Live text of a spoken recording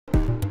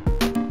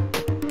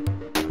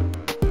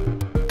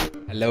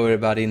Hello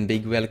everybody and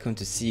big welcome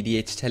to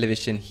cEDH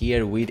Television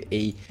here with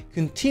a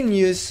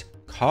continuous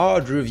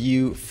card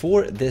review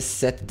for this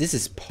set. This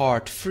is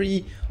part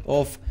 3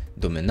 of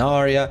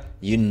Dominaria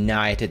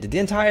United. The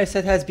entire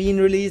set has been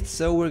released,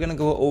 so we're gonna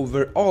go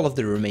over all of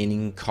the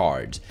remaining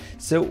cards.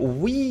 So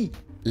we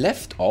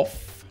left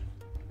off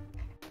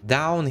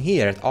down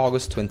here at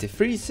August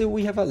 23, so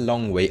we have a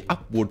long way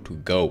upward to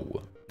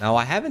go. Now,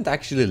 I haven't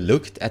actually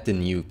looked at the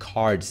new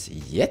cards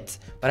yet,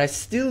 but I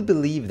still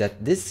believe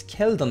that this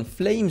Keldon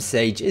Flame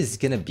Sage is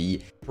gonna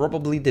be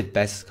probably the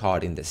best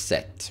card in the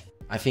set.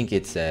 I think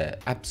it's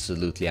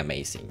absolutely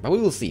amazing, but we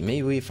will see.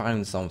 Maybe we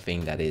find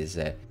something that is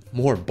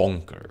more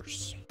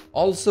bonkers.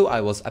 Also,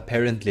 I was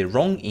apparently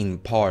wrong in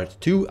part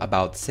 2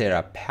 about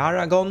Sarah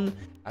Paragon.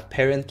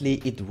 Apparently,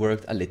 it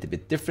worked a little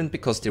bit different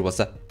because there was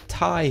a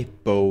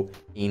typo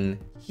in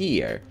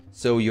here.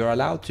 So you're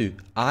allowed to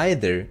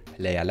either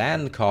play a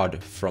land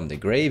card from the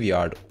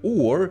graveyard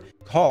or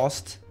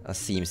cast a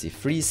CMC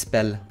free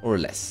spell or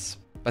less.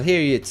 But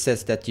here it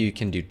says that you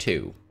can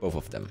do both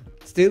of them.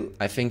 Still,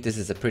 I think this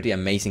is a pretty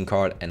amazing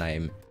card and I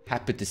am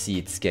happy to see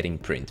it's getting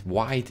print.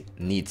 White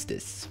needs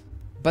this.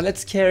 But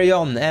let's carry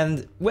on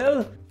and,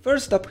 well,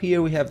 first up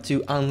here we have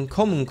two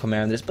uncommon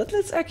commanders, but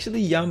let's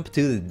actually jump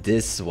to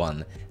this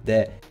one.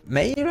 The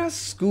Meira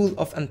School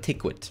of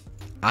Antiquity.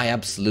 I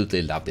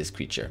absolutely love this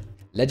creature.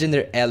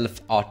 Legendary Elf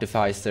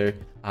Artificer.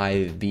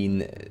 I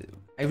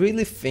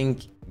really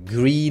think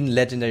green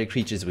legendary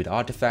creatures with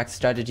artifact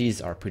strategies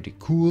are pretty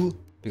cool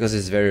because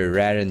it's very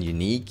rare and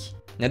unique.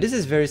 Now this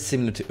is very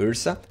similar to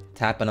Ursa.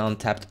 Tap an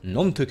untapped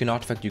non-token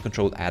artifact you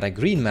control, add a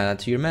green mana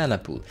to your mana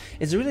pool.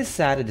 It's really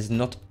sad that there's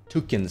not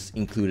tokens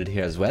included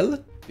here as well,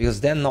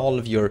 because then all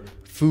of your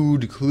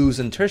food,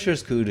 clues and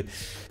treasures could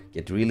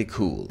get really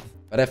cool.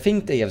 But I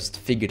think they have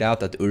figured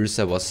out that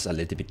Ursa was a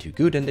little bit too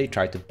good and they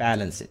tried to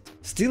balance it.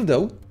 Still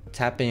though,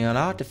 tapping an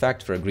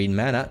artifact for a green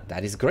mana,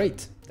 that is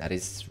great. That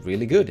is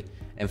really good.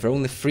 And for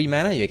only 3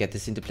 mana, you get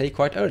this into play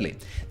quite early.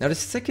 Now the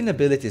second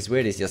ability is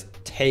where this just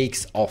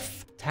takes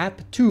off. Tap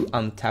 2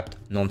 untapped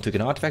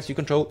non-token artifacts you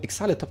control,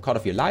 exile the top card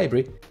of your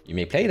library. You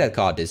may play that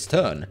card this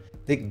turn.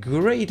 The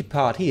great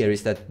part here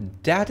is that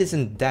that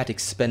isn't that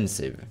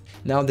expensive.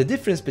 Now the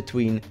difference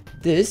between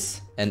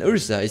this and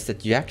Ursa is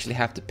that you actually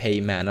have to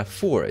pay mana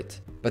for it.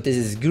 But this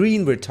is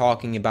green we're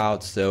talking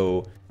about,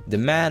 so the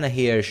mana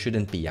here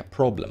shouldn't be a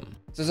problem.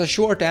 So as a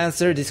short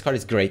answer, this card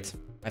is great.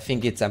 I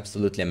think it's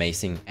absolutely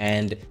amazing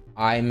and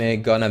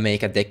I'm gonna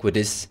make a deck with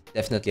this.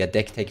 Definitely a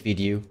deck tech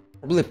video.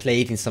 Probably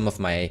play it in some of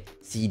my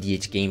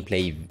cEDH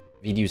gameplay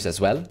videos as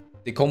well.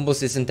 The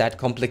combos isn't that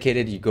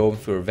complicated. You go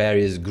for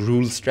various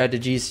Gruul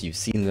strategies. You've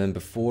seen them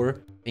before.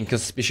 I think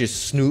Conspicuous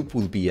Snoop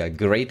will be a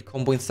great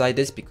combo inside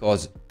this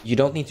because you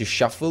don't need to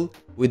shuffle.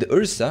 With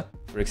Ursa,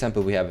 for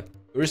example, we have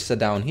Ursa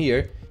down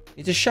here. You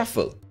need to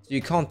shuffle, so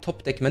you can't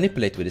top deck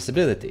manipulate with this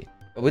ability.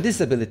 But with this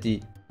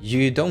ability,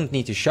 you don't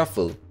need to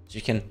shuffle, so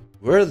you can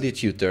Worldly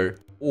Tutor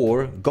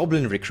or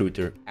Goblin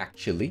Recruiter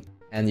actually,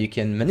 and you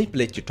can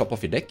manipulate your top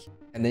of your deck,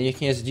 and then you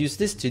can just use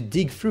this to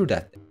dig through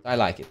that. I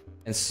like it.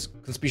 And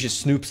Conspicuous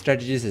Snoop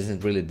strategies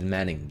isn't really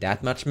demanding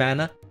that much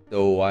mana,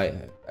 so I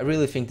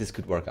really think this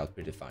could work out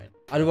pretty fine.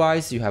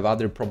 Otherwise, you have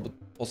other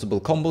possible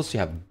combos. You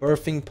have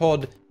Birthing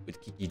Pod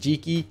with Kiki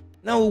Jiki.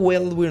 Now,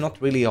 well, we're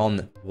not really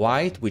on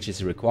white, which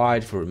is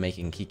required for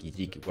making Kiki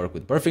Jiki work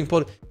with Birthing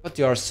Pod, but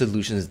there are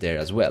solutions there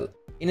as well.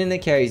 In any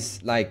case,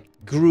 like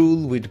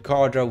Gruul with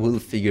Kardra will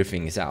figure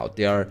things out.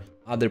 There are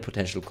other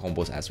potential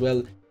combos as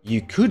well.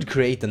 You could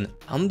create an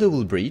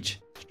Underworld Breach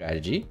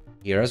strategy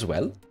here as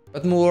well,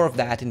 but more of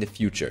that in the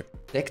future.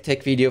 Deck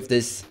tech video of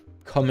this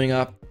coming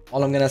up.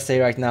 All I'm gonna say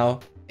right now,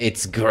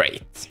 it's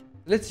great.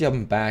 Let's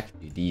jump back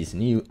to these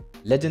new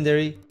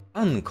legendary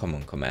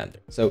uncommon commander.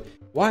 So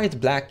white,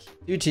 black,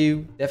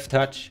 2/2, Death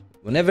Touch.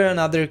 Whenever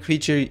another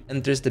creature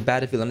enters the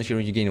battlefield under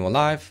you gain 1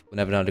 life.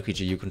 Whenever another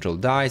creature you control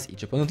dies,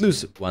 each opponent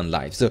loses 1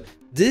 life. So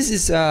this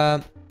is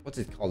what's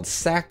it called?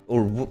 Sack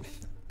or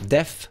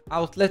death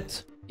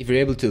outlet. If you're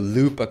able to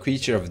loop a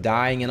creature of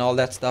dying and all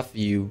that stuff,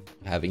 you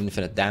have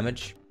infinite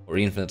damage or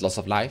infinite loss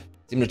of life.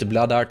 Similar to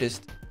Blood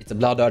Artist. It's a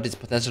Blood Artist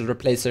potential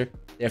replacer.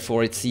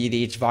 Therefore it's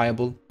cEDH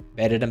viable.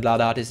 Better than Blood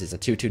Artist. It's a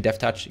 2/2 Death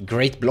Touch.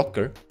 Great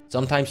blocker.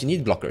 Sometimes you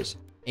need blockers.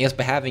 And just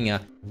by having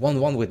a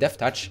 1/1 with Death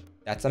Touch,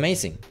 that's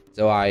amazing.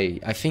 So I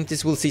think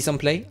this will see some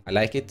play. I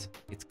like it.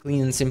 It's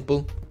clean and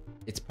simple.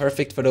 It's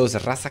perfect for those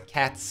Rasa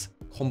Cats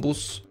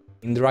combos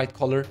in the right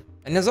color.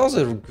 And it's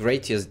also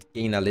great to just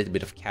gain a little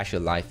bit of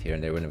casual life here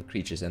and there whenever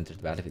creatures enter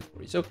the battlefield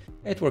for you. So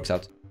yeah, it works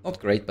out. Not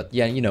great, but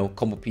yeah, you know,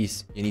 combo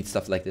piece, you need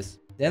stuff like this.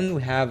 Then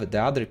we have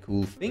the other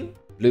cool thing.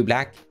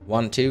 Blue-black,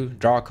 1/2,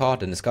 draw a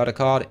card and discard a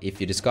card.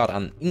 If you discard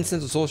an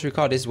instant or sorcery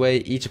card this way,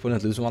 each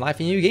opponent loses 1 life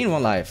and you gain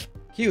 1 life.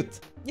 Cute.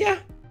 Yeah,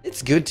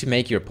 it's good to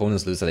make your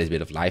opponents lose a little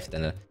bit of life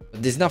then.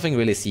 But there's nothing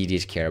really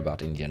cEDH care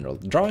about in general.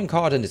 Drawing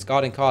cards and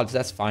discarding cards,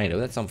 that's fine though.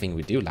 That's something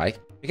we do like.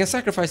 You can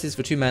sacrifice this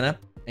for 2 mana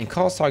and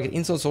cast target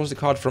instant sorcery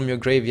card from your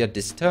graveyard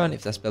this turn.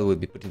 If that spell will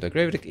be put into a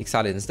graveyard,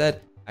 exile it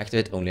instead.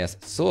 Activate only as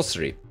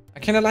sorcery. I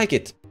kinda like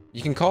it.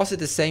 You can cast it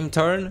the same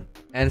turn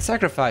and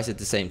sacrifice it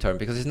the same turn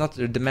because it's not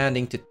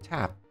demanding to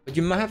tap. But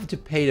you might have to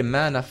pay the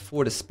mana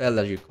for the spell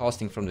that you're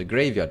casting from the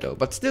graveyard though.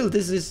 But still,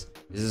 this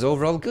is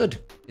overall good.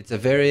 It's a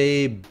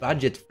very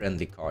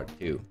budget-friendly card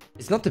too.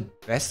 It's not the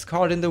best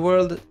card in the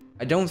world.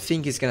 I don't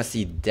think it's gonna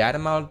see that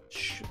amount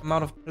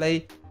of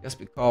play just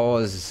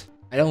because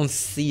I don't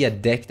see a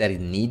deck that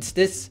it needs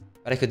this.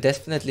 But I could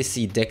definitely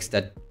see decks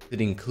that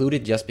could include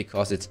it just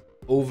because it's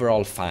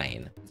overall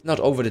fine. It's not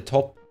over the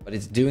top, but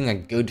it's doing a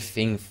good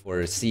thing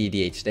for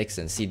cEDH decks,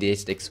 and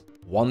cEDH decks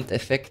want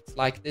effects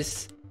like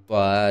this.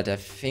 But I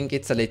think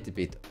it's a little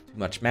bit too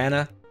much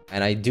mana,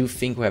 and I do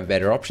think we have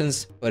better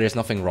options, but there's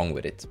nothing wrong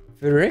with it.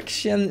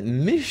 Phyrexian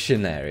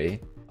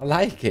Missionary, I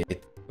like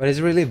it, but it's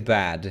really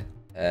bad.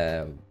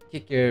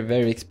 Kicker,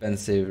 very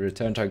expensive,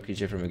 return target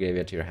creature from a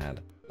graveyard to your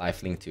hand.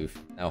 Lifelink Tooth,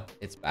 no,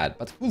 it's bad,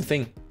 but cool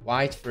thing.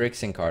 White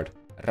Phyrexian card.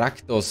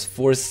 Rakdos,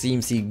 Force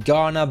CMC,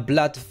 Garna,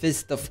 Blood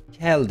Fist of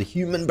Keld,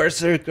 Human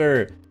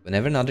Berserker.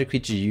 Whenever another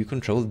creature you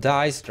control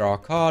dies, draw a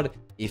card.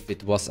 If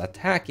it was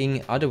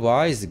attacking,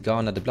 otherwise,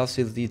 Garna the Blood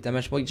Fist deals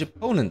damage for each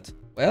opponent.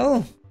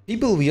 Well,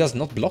 people will just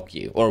not block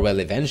you. Or well,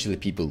 eventually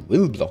people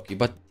will block you.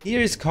 But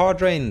here is card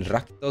drain,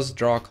 Rakdos,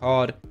 draw a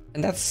card.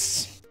 And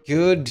that's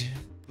good,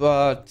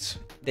 but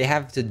they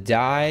have to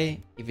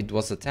die if it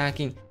was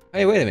attacking.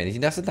 Hey, wait a minute, it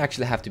doesn't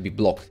actually have to be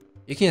blocked.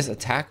 You can just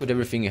attack with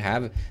everything you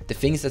have. The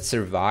things that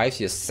survive,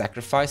 you just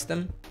sacrifice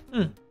them.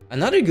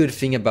 Another good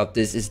thing about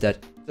this is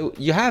that so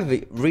you have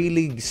a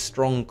really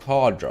strong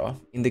card draw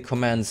in the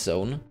command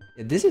zone.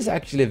 This is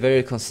actually a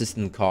very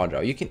consistent card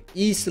draw. You can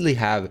easily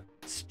have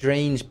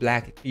strange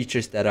black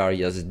creatures that are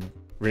just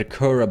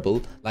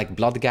recurable, like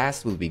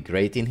Bloodghast will be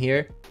great in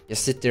here.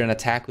 Just sit there and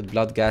attack with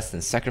Bloodghast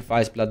and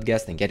sacrifice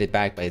Bloodghast and get it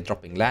back by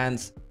dropping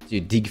lands. So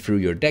you dig through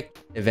your deck,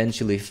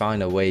 eventually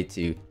find a way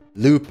to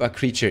loop a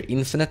creature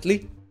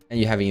infinitely, and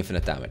you have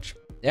infinite damage.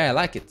 Yeah, I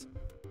like it.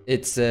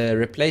 It's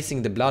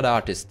replacing the Blood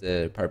Artist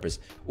purpose,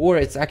 or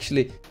it's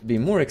actually, to be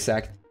more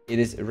exact, it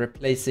is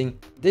replacing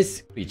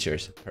this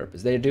creature's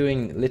purpose. They're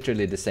doing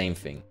literally the same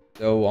thing.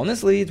 So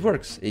honestly, it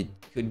works. It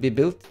could be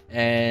built,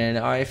 and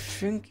I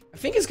think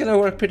it's gonna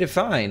work pretty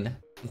fine.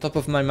 On top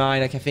of my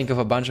mind, I can think of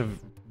a bunch of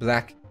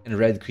black and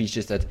red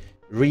creatures that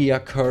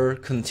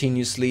reoccur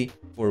continuously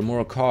for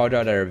more card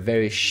that are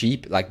very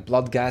cheap. Like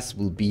Bloodghast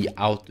will be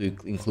out to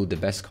include the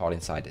best card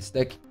inside this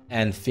deck,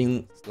 and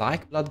things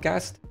like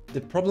Bloodghast.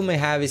 The problem I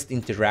have is the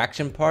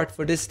interaction part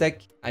for this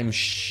deck.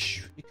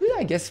 You could,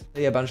 I guess,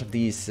 play a bunch of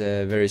these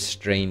very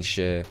strange,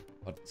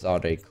 what are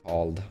they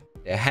called?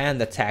 The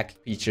hand attack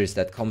features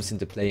that comes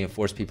into play and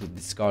force people to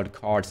discard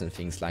cards and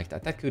things like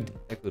that. That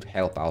could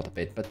help out a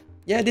bit. But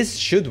yeah, this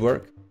should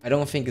work. I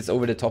don't think it's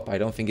over the top. I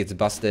don't think it's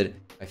busted.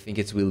 I think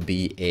it will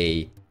be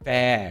a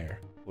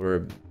fair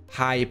or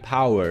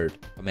high-powered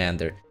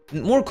commander.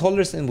 More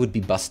colors and would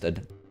be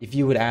busted. If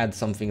you would add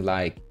something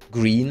like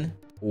green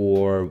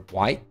or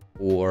white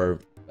or,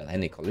 well,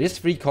 any color,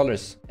 just 3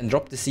 colors, and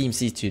drop the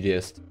CMC to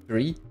just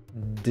 3,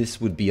 this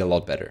would be a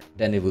lot better.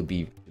 Then it would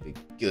be really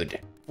good.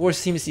 4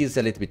 CMC is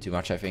a little bit too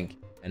much, I think,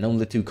 and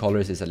only 2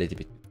 colors is a little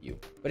bit too few.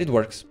 But it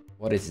works.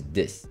 What is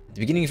this? At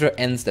the beginning of your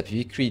end step, if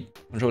you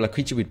control a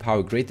creature with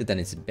power greater than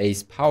its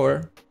base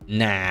power,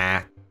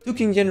 nah.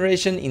 Token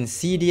generation in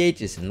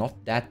cEDH is not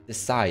that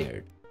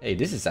desired. Hey,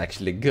 this is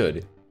actually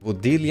good.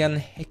 Vodilian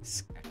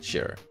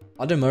Hexcatcher.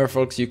 Other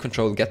merfolks you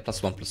control get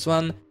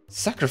 +1/+1.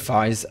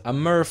 Sacrifice a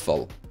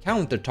merfolk.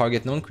 Counter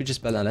target non-creature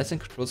spell unless it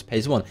controls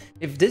pays 1.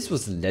 If this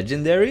was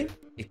legendary,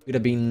 it could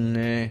have been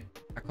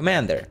a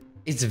commander.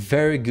 It's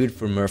very good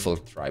for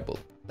merfolk tribal.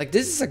 Like,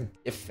 this is an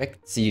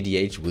effect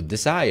cEDH would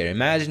desire.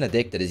 Imagine a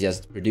deck that is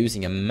just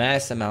producing a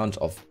mass amount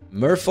of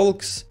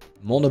merfolks,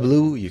 mono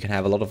blue. You can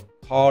have a lot of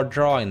card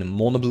draw in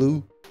mono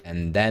blue,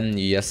 and then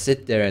you just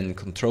sit there and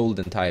control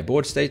the entire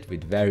board state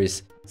with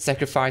various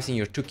sacrificing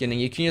your token,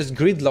 and you can just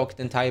gridlock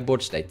the entire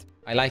board state.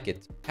 I like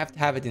it. Have to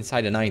have it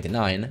inside a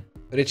 99,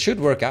 but it should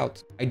work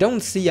out. I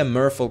don't see a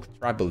merfolk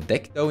tribal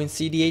deck though in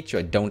cEDH.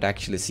 I don't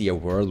actually see a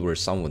world where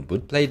someone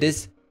would play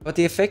this, but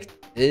the effect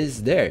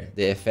is there.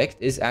 The effect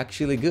is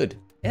actually good.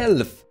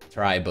 Elf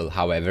tribal,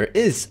 however,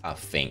 is a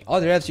thing.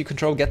 Other elves you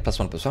control get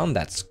 +1/+1.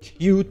 That's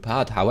cute,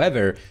 but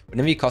however,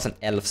 whenever you cast an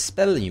elf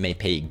spell, you may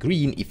pay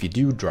green if you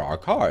do draw a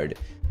card.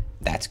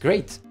 That's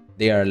great.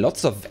 There are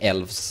lots of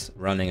elves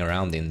running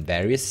around in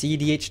various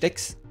cEDH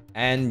decks,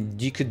 and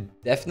you could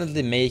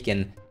definitely make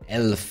an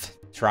elf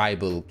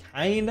tribal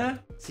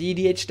kinda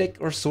cEDH deck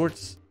or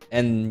sorts.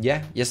 And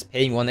yeah, just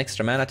paying 1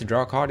 extra mana to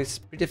draw a card is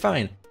pretty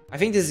fine. I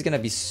think this is gonna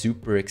be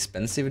super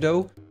expensive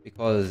though,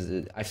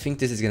 because I think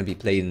this is gonna be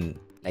played in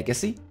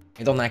Legacy.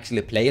 I don't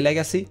actually play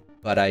Legacy,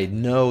 but I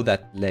know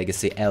that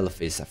Legacy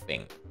Elf is a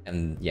thing.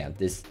 And yeah,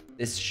 this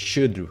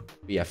should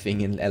be a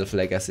thing in Elf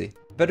Legacy.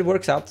 But it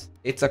works out.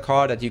 It's a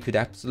card that you could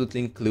absolutely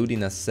include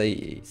in a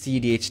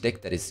cEDH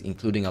deck that is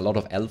including a lot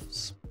of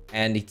elves.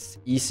 And it's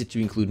easy to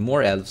include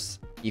more elves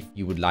if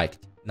you would like.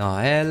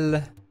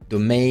 Nael,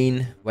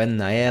 domain. When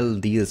Nael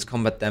deals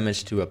combat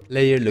damage to a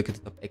player, look at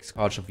the top X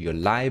cards of your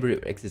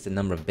library. X is the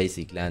number of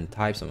basic land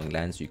types among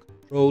lands you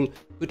control,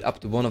 put up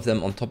to one of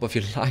them on top of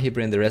your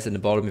library and the rest in the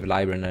bottom of your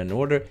library in an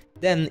order.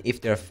 Then, if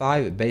there are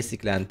 5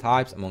 basic land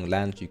types among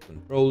lands you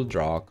control,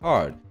 draw a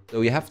card.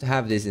 So you have to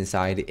have this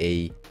inside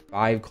a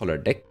 5-color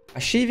deck.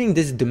 Achieving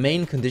this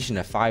domain condition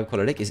a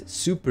 5-color deck is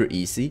super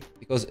easy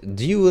because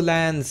dual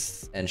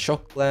lands and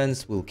shock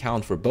lands will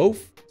count for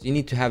both. So you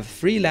need to have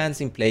 3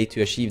 lands in play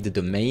to achieve the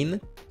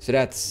domain. So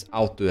that's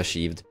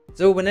auto-achieved.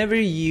 So whenever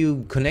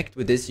you connect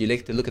with this, you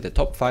like to look at the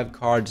top 5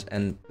 cards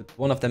and put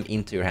one of them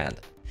into your hand.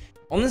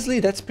 Honestly,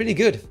 that's pretty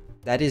good.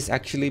 That is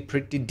actually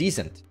pretty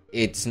decent.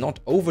 It's not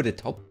over the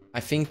top. I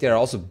think there are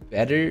also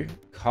better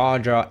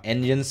card draw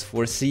engines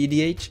for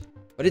cEDH,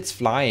 but it's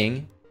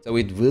flying, so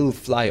it will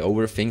fly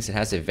over things. It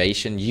has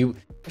evasion. You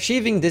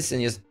achieving this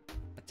and just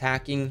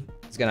attacking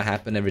is gonna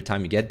happen every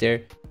time you get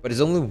there, but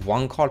it's only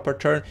 1 card per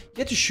turn. You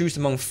get to choose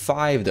among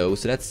 5 though,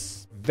 so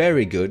that's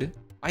very good.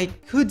 I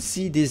could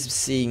see this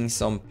seeing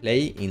some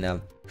play in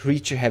a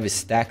creature heavy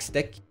stacks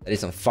deck that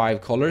is on 5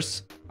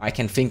 colors. I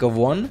can think of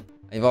one.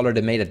 I've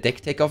already made a deck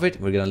take of it.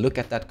 We're gonna look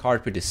at that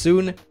card pretty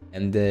soon,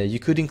 and you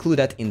could include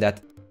that in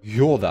that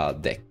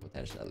JODAH deck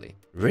potentially.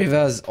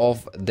 Rivers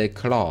of the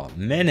Claw,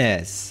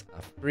 Menace,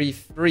 a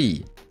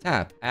 3/3.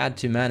 Tap, add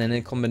 2 mana and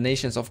in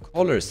combinations of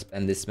colors.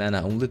 Spend this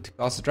mana only to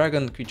cast a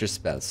dragon creature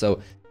spell.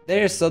 So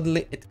there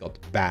suddenly it got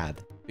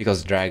bad,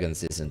 because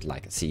dragons isn't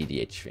like a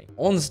cEDH thing.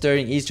 On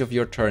stirring each of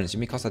your turns, you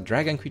may cast a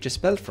dragon creature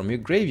spell from your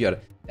graveyard.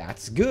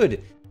 That's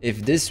good.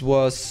 If this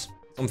was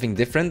something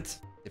different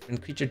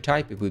creature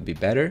type, it would be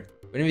better.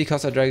 Whenever you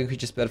cast a dragon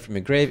creature spell from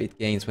your grave, it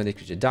gains when the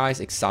creature dies.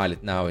 Exile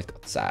it now, it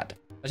got sad.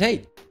 But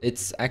hey,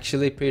 it's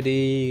actually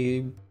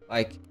pretty,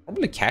 like,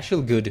 probably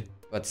casual good.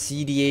 But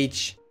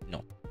cEDH,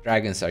 no.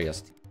 Dragons are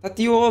just...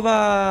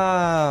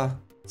 Tatiova!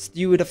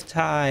 Steward of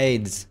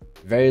Tides.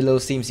 Very low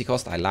CMC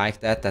cost, I like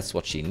that, that's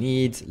what she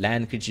needs.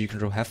 Land creature you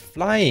control have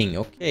flying,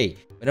 okay.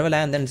 Whenever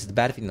land enters the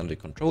battlefield under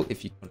control,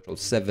 if you control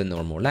 7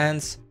 or more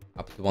lands,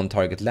 up to 1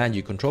 target land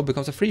you control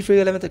becomes a 3/3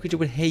 elemental creature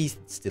with haste.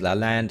 Still a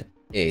land,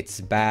 it's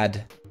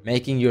bad.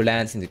 Making your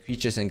lands into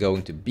creatures and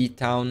going to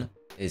beatdown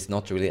is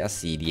not really a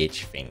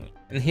cEDH thing.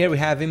 And here we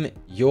have him,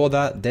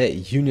 JODAH the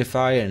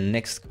Unifier,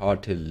 next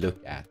card to look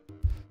at.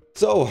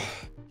 So,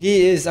 he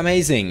is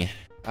amazing.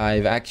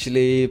 I've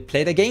actually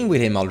played a game with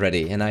him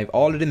already, and I've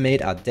already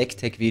made a deck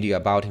tech video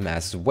about him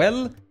as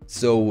well.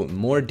 So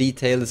more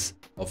details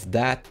of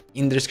that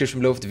in the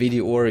description below of the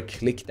video, or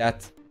click that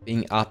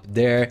thing up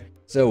there.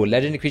 So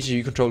legendary creatures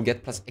you control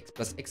get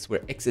 +X,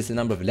 where X is the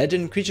number of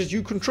legendary creatures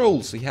you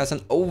control. So he has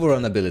an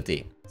overrun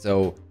ability.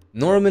 So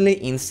normally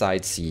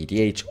inside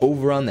cEDH,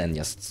 overrun and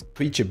just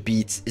creature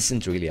beats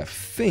isn't really a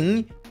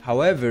thing.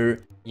 However,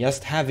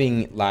 just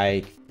having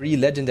like 3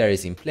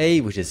 legendaries in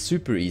play, which is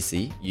super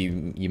easy.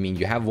 You mean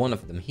you have one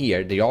of them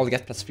here, they all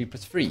get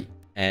 +3/+3.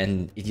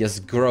 And it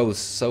just grows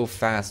so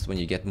fast when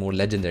you get more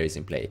legendaries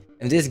in play.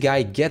 And this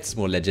guy gets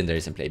more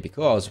legendaries in play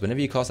because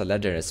whenever you cast a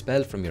legendary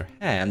spell from your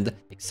hand,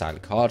 exile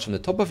cards from the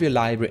top of your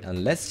library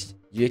unless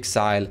you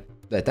exile...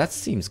 That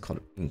seems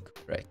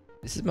incorrect.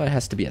 This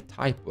has to be a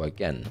typo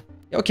again.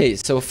 Okay,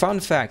 so fun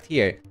fact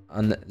here.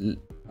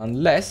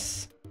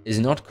 Unless is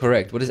not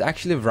correct. What is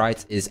actually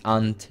right is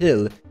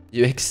until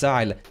you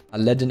exile a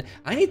legend.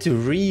 I need to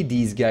read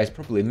these guys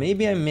properly.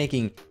 Maybe I'm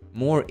making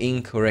more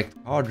incorrect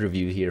card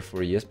review here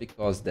for you just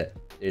because there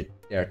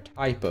are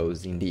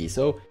typos in these.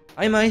 So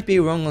I might be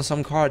wrong on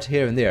some cards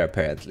here and there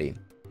apparently.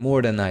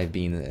 More than I've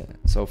been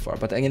so far.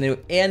 But again, in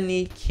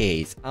any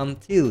case,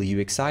 until you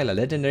exile a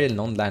legendary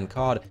non-land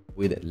card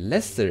with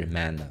lesser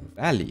mana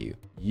value,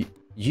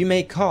 you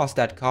may cast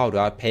that card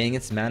without paying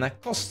its mana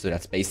cost. So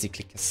that's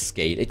basically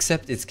Cascade,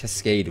 except it's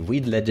Cascade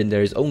with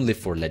legendaries, only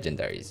for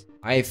legendaries.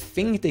 I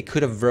think they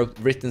could have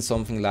written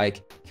something like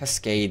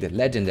Cascade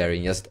Legendary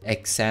and just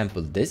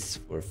example this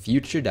for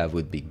future. That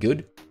would be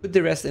good. Put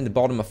the rest in the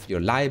bottom of your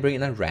library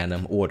in a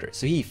random order.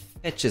 So he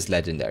fetches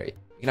legendary.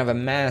 You can have a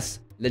mass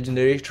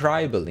legendary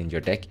tribal in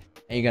your deck,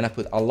 and you're gonna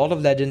put a lot of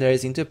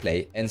legendaries into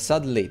play, and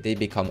suddenly they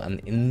become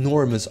an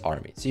enormous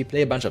army. So you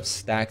play a bunch of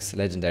stacks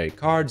legendary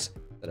cards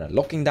that are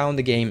locking down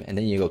the game, and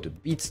then you go to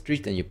Beat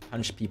Street and you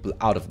punch people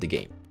out of the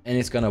game. And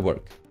it's gonna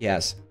work. He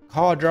has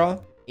card draw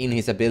in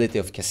his ability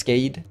of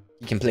Cascade.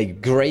 He can play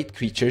great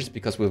creatures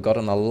because we've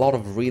gotten a lot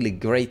of really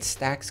great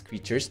stacks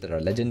creatures that are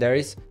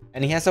legendaries.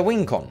 And he has a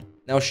win con.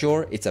 Now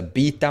sure, it's a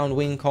beatdown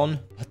win con,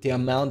 but the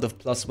amount of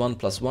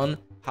 +1/+1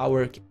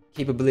 power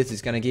capability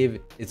it's gonna give,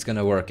 it's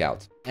gonna work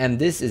out. And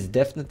this is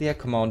definitely a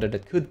commander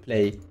that could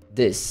play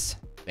this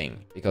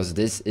thing, because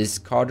this is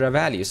card draw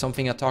value,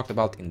 something I talked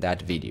about in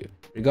that video.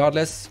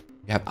 Regardless,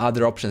 you have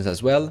other options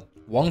as well.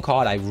 One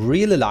card I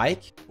really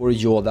like for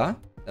JODAH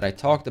that I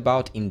talked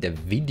about in the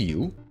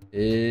video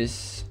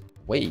is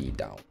way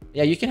down.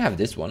 Yeah, you can have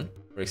this one,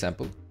 for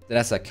example.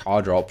 That's a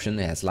card draw option.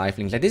 It has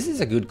lifelink. Like, this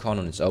is a good con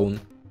on its own.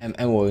 And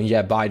well,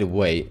 yeah, by the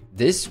way,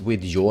 this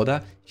with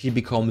JODAH, she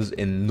becomes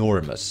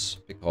enormous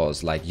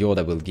because like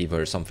JODAH will give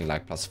her something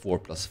like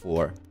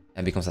 +4/+4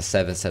 and becomes a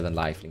 7/7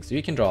 lifelink. So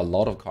you can draw a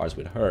lot of cards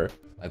with her.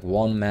 Like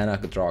 1 mana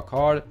could draw a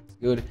card. It's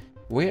good.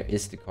 where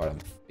is the card I'm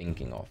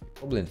thinking of? You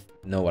probably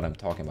know what I'm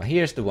talking about.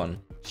 Here's the one.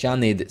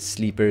 Shanid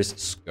Sleeper's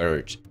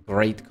Scourge.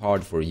 Great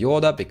card for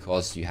JODAH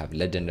because you have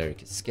legendary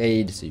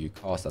cascade. So you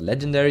cast a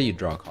legendary, you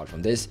draw a card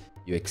from this,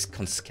 you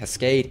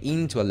cascade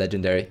into a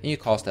legendary, and you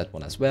cast that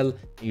one as well.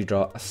 And you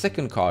draw a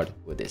second card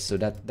with this. So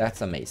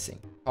that's amazing.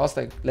 Cast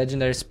a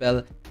legendary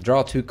spell,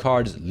 draw 2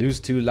 cards, lose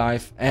 2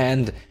 life,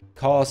 and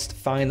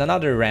find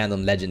another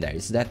random legendary.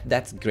 So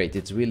that's great.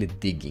 It's really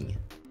digging.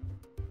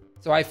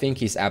 So I think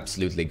he's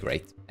absolutely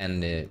great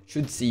and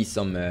should see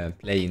some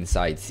play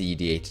inside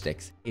cEDH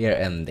decks here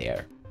and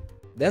there.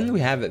 Then we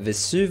have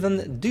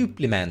Vesuvan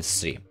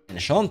Duplimancy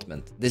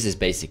enchantment. This is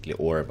basically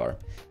Orvar,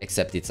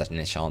 except it's an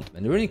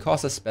enchantment. When you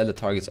cast a spell that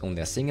targets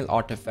only a single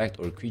artifact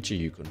or creature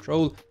you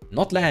control,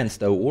 not lands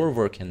though,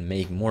 Orvar can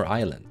make more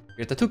island.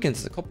 Create a token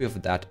as a copy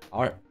of that.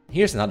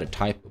 Here's another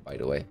typo, by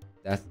the way.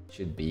 That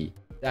should be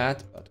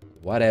that, but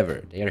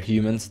whatever. They are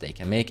humans, they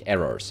can make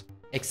errors.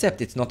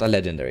 Except it's not a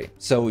legendary,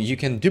 so you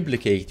can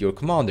duplicate your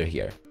commander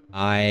here.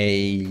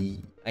 I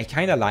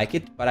kind of like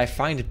it, but I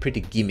find it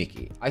pretty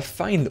gimmicky. I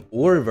find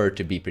Orvar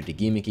to be pretty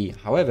gimmicky.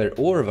 However,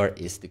 Orvar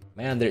is the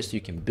commander, so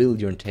you can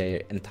build your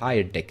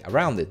entire deck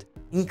around it,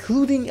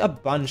 including a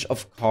bunch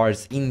of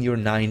cards in your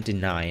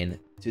 99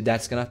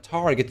 that's gonna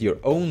target your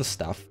own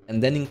stuff,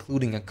 and then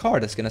including a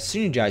card that's gonna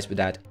synergize with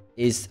that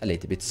is a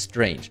little bit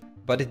strange.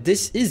 But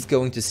this is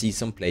going to see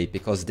some play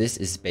because this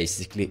is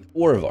basically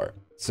Orvar.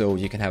 So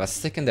you can have a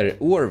secondary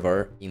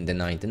Orvar in the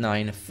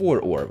 99 for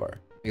Orvar,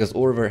 because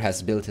Orvar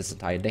has built his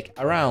entire deck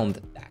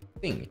around that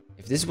thing.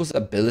 If this was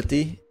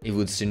ability, it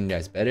would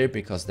synergize better,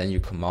 because then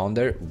your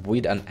commander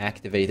with an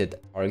activated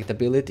target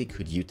ability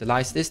could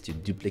utilize this to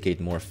duplicate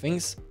more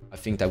things. I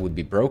think that would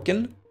be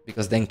broken,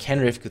 because then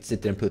Kenrith could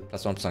sit there and put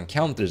 +1/+1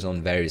 counters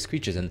on various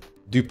creatures and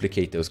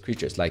duplicate those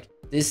creatures. Like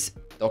this,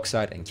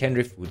 Dockside and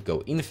Kenrith would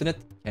go infinite.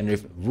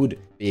 Kenrith would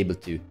be able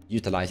to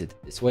utilize it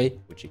this way,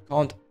 which he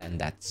can't, and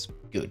that's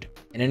good.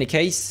 In any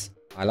case,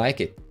 I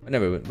like it. Wait a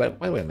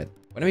minute.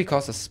 Whenever you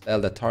cast a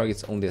spell that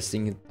targets only a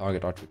single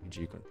target artifact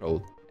creature you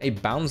control,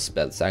 bounce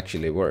spells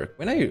actually work.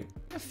 When I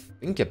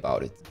think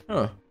about it,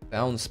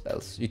 bounce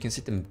spells. You can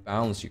sit and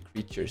bounce your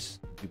creatures,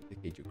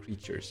 duplicate your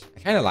creatures. I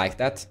kind of like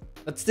that,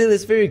 but still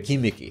it's very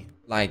gimmicky.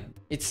 Like,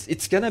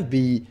 it's gonna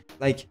be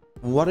like,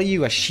 what are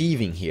you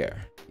achieving here?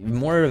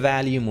 More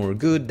value, more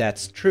good,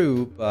 that's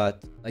true,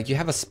 but like, you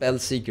have a spell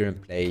seeker in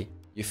play,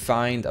 you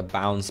find a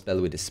bounce spell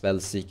with the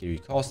spell seeker, you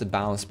cast a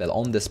bounce spell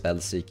on the spell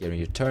seeker, and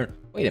you turn.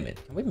 Wait a minute,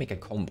 can we make a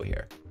combo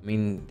here? I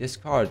mean, this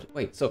card.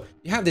 Wait, so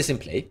you have this in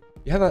play.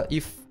 You have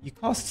you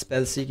cast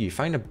spell seeker, you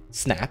find a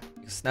snap,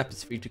 because snap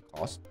is free to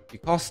cast. You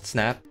cast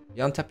snap,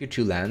 you untap your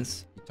 2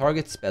 lands, you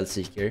target spell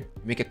seeker,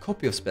 you make a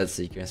copy of spell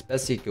seeker, and spell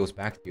seeker goes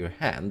back to your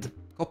hand.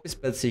 Copy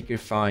spell seeker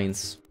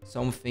finds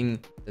something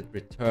that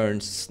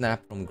returns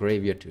snap from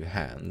graveyard to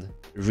hand.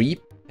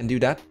 Reap can do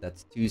that.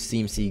 That's 2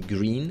 CMC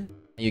green,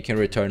 and you can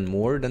return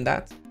more than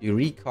that. You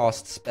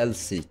recast spell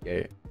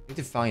seeker. You need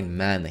to find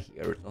mana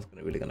here. It's not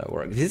really gonna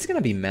work. This is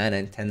gonna be mana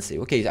intensive.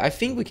 Okay, I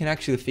think we can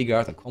actually figure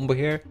out a combo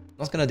here. I'm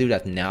not gonna do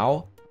that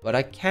now, but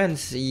I can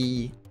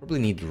see probably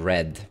need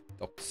red.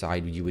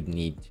 Dockside you would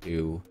need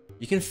to.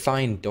 You can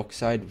find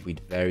Dockside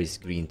with various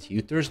green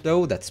tutors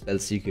though, that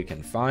Spellseeker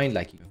can find,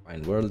 like you can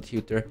find World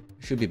Tutor. It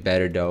should be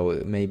better though,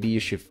 maybe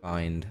you should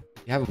find...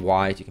 If you have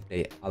white, you can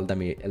play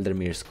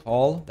Eldermir's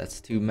Call,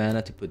 that's 2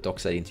 mana to put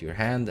Dockside into your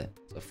hand.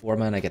 So 4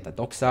 mana get that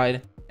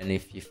Dockside. And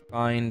if you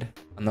find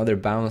another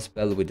bounce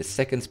spell with the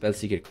second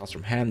Spellseeker cost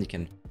from hand, you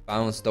can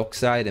bounce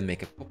Dockside and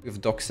make a copy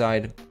of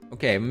Dockside.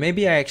 Okay,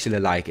 maybe I actually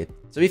like it.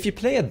 So if you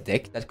play a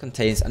deck that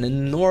contains an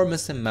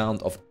enormous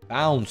amount of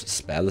bounce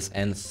spells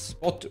and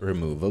spot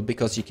removal,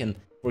 because you can,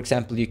 for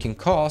example, you can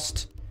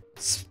cast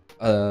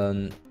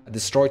a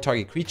destroy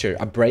target creature,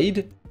 a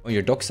braid on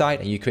your Dockside,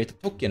 and you create a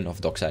token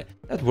of Dockside.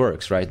 That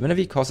works, right? Whenever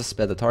you cast a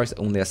spell that targets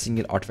only a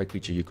single artifact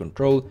creature you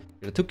control,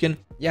 get a token.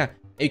 Yeah,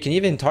 you can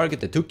even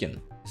target the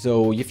token.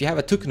 So if you have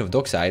a token of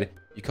Dockside,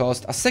 you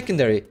cast a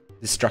secondary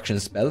destruction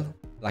spell,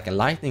 like a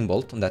lightning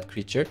bolt on that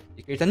creature,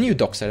 you create a new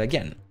Dockside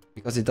again,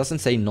 because it doesn't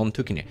say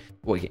non-token here.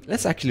 Okay,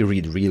 let's actually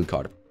read real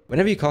card.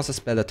 Whenever you cast a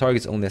spell that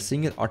targets only a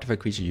single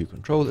artifact creature you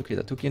control, create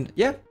a token.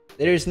 Yeah,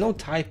 there is no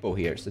typo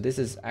here, so this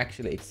is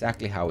actually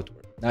exactly how it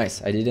works.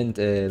 Nice, I didn't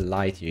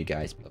lie to you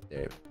guys, but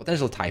there are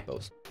potential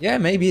typos. Yeah,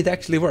 maybe it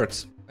actually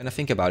works, when I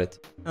think about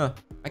it.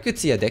 I could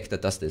see a deck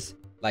that does this,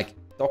 like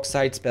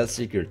Dockside,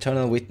 Spellseeker,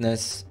 Eternal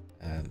Witness.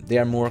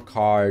 There are more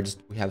cards.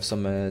 We have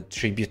some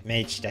Tribute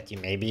Mage that you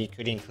maybe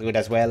could include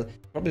as well.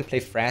 Probably play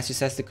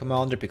Thrasius as the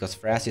commander, because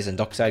Thrasius and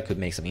Dockside could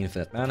make some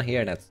infinite mana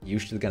here, and that's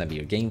usually gonna be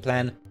your game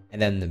plan.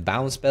 And then the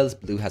bounce spells,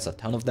 blue has a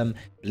ton of them.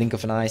 Blink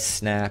of an Eye,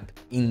 Snap,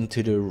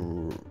 Into the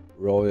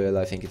Royal,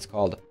 I think it's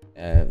called.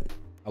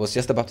 I was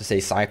just about to say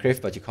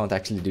Cycrift, but you can't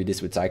actually do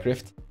this with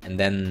Cycrift. And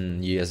then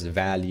you just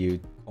value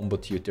Combo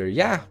Tutor.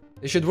 Yeah,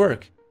 they should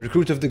work.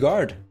 Recruit of the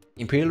Guard,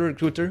 Imperial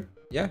Recruiter.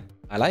 Yeah,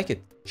 I like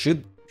it.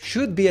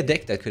 Should be a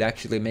deck that could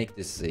actually make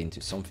this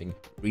into something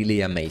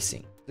really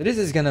amazing. So this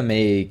is gonna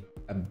make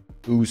a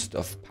boost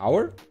of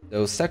power.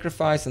 So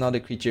sacrifice another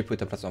creature,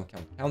 put a +1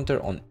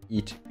 counter on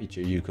each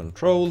creature you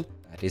control.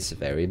 That is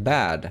very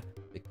bad,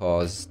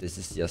 because this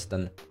is just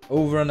an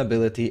overrun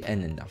ability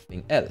and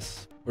nothing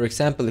else. For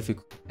example, if you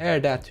compare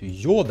that to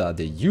JODAH,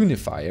 the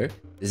Unifier,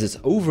 this is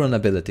overrun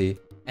ability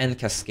and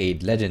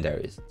Cascade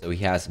legendaries, so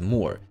he has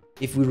more.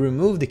 If we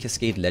remove the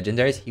Cascade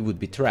legendaries, he would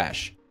be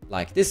trash,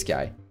 like this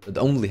guy, but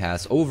only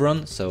has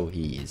overrun, so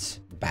he is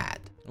bad.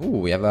 Ooh,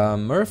 we have a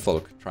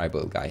Merfolk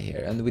tribal guy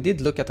here, and we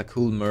did look at a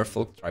cool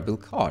Merfolk tribal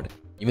card.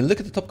 You will look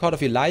at the top card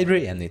of your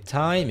library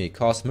anytime you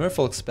cast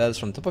Merfolk spells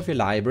from top of your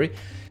library.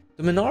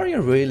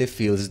 Dominaria really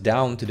feels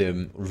down to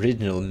the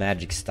original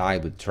Magic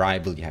style with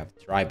tribal. You have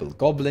tribal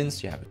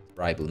goblins, you have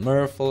tribal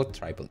Merfolk,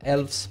 tribal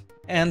elves,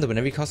 and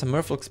whenever you cast a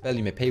Merfolk spell,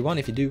 you may pay 1.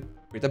 If you do,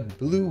 with a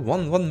blue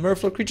 1/1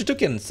 Merfolk creature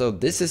token. So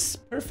this is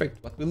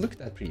perfect, what we looked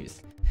at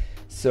previously.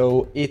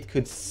 So it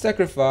could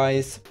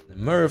sacrifice the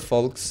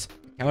Merfolk's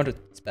counter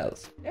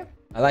spells. Yeah,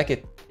 I like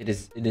it. It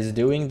is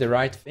doing the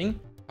right thing.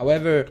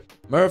 However,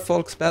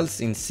 Merfolk spells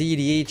in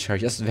cEDH are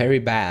just very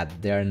bad.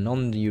 They are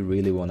none you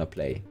really want to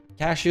play.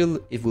 Casual,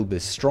 it will be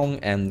strong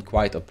and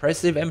quite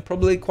oppressive and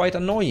probably quite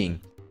annoying.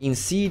 In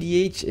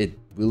cEDH, it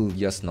will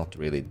just not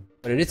really.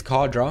 But it is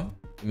card draw.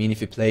 I mean, if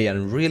you play a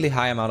really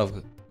high amount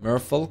of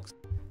Merfolks,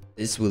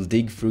 this will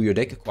dig through your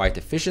deck quite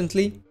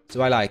efficiently,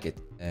 so I like it.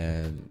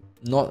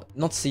 Not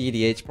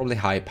cEDH, probably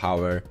high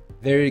power.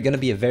 Gonna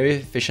be a very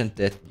efficient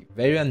deck,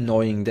 very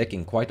annoying deck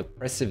and quite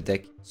oppressive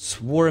deck.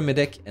 Swarmy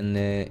deck, and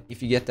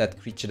if you get that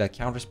creature that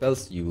counter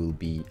spells, you will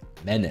be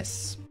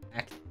menace.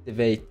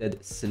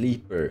 Activated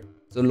Sleeper.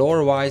 So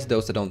lore-wise,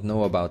 those that don't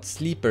know about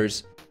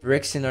sleepers,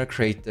 Phyrexian are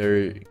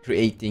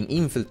creating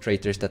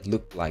infiltrators that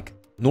look like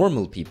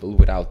normal people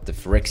without the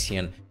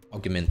Phyrexian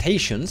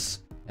augmentations.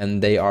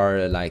 And they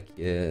are like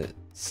a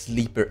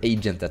sleeper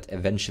agent that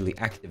eventually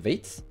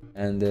activates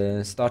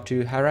and start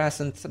to harass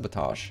and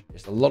sabotage.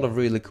 There's a lot of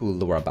really cool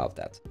lore about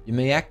that. You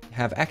may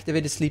have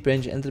activated sleeper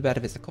agent enter the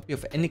battlefield as a copy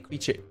of any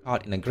creature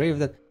card in a grave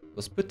that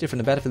was put there from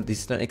the battlefield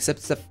this turn,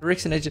 except the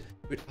Phyrexian agent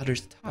with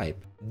others type.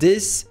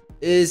 This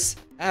is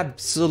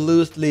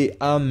absolutely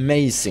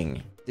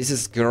amazing. This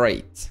is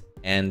great.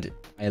 And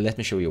let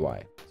me show you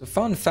why. So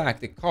fun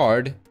fact, the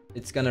card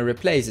it's gonna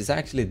replace is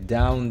actually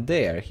down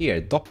there,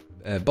 here,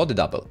 Body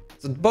Double.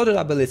 So Body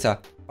Double is a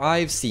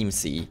 5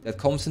 CMC that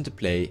comes into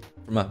play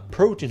from a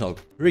Protean Hulk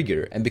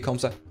trigger and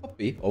becomes a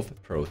copy of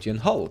Protean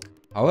Hulk.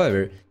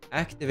 However,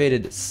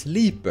 activated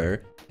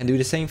Sleeper can do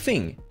the same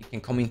thing. It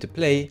can come into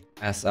play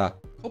as a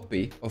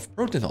copy of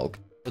Protean Hulk,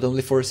 but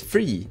only for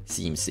 3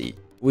 CMC,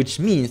 which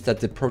means that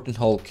the Protean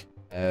Hulk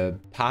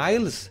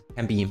piles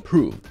can be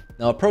improved.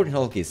 Now, Protean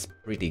Hulk is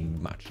pretty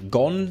much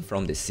gone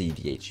from the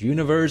cEDH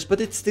universe,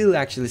 but it still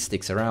actually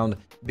sticks around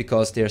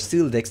because there are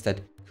still decks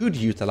that could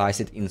utilize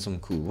it in some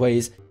cool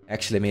ways. I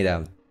actually made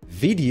a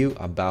video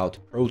about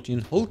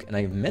Protean Hulk and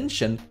I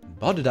mentioned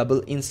Body Double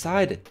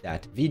inside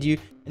that video,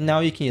 and now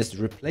you can just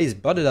replace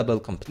Body Double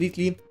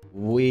completely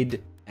with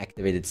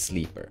activated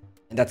Sleeper,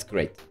 and that's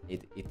great.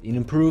 It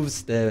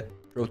improves the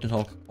Protean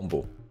Hulk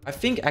combo. I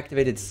think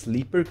activated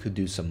Sleeper could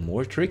do some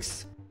more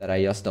tricks that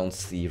I just don't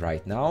see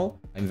right now.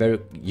 I'm very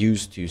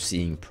used to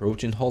seeing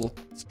Protean Hulk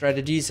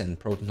strategies and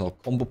Protean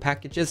Hulk combo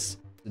packages.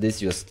 So this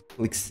just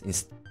clicks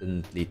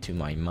instantly to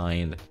my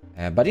mind.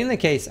 But in the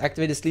case,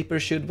 activated Sleeper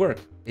should work.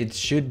 It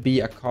should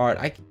be a card.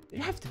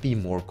 There have to be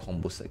more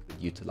combos that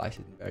could utilize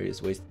it in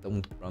various ways that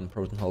don't run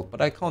Protean Hulk,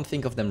 but I can't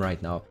think of them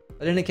right now.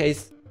 But in the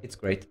case, it's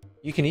great.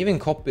 You can even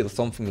copy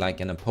something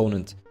like an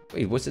opponent.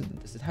 Wait, does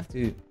it have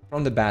to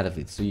from the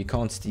battlefield, so you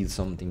can't steal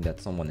something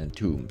that someone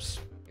entombs?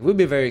 It would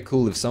be very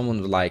cool if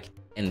someone would like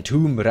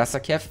entomb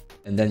Razaketh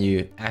and then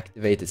you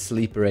activate the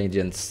Sleeper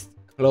agent's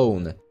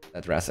clone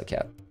that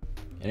Razaketh.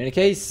 In any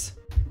case,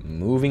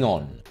 moving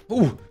on.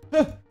 Ooh,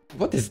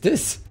 what is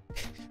this?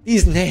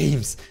 These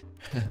names.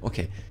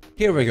 Okay,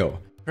 here we go.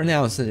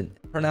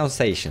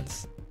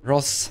 Pronunciations.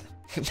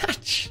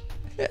 Rosnach.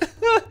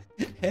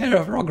 Hair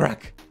of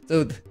Rograk.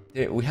 So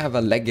we have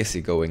a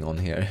legacy going on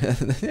here.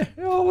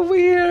 They're all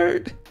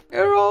weird.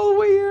 They're all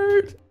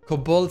weird.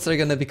 Kobolds are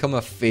gonna become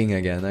a thing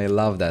again. I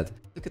love that.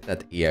 Look at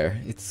that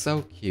ear. It's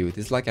so cute.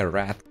 It's like a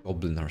rat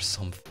goblin or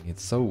something.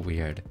 It's so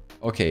weird.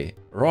 Okay,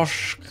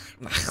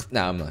 Rosnach.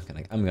 No,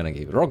 I'm gonna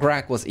give it.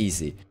 Rograk was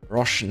easy.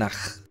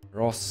 Rosnach.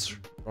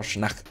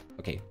 Rosnach.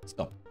 Okay,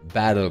 stop.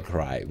 Battle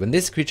Cry. When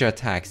this creature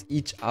attacks,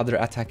 each other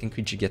attacking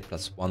creature gets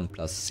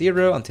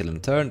 +1/+0 until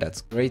end turn.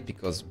 That's great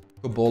because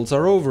kobolds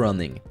are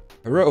overrunning.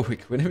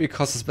 Heroic. Whenever you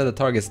cast a spell that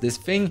targets this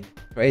thing,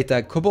 create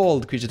a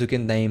kobold creature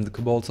token named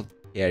Kobolds of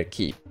Care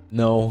Keep.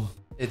 No,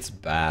 it's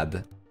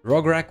bad.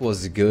 Rograk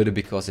was good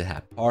because it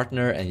had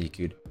partner and you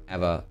could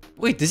have a...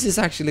 Wait, this is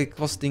actually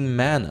costing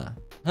mana.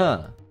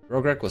 Huh.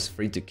 Rograk was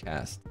free to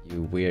cast,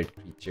 you weird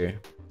creature.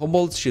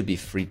 Kobolds should be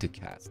free to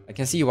cast. I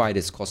can see why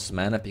this costs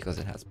mana because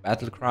it has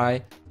Battle Cry,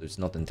 so it's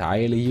not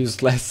entirely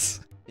useless.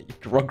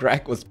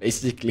 Rograk was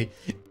basically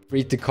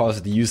free to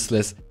cast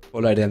useless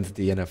full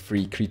identity and a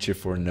free creature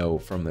for no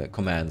from a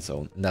command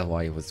zone, and that's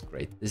why it was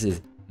great. This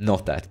is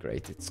Not that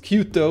great. It's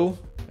cute though,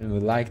 and we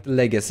like the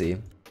legacy.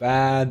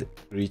 Bad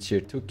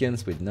creature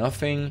tokens with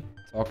nothing.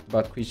 Talked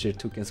about creature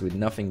tokens with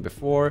nothing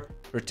before.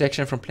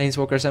 Protection from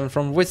planeswalkers and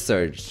from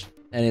wizards.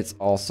 And it's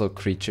also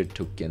creature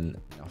token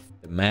of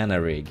the mana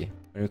rig.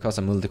 When you cast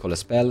a multicolor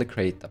spell,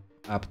 create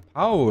a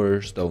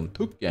power stone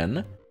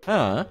token.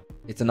 Huh?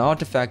 It's an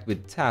artifact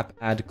with tap,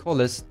 add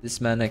colors.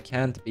 This mana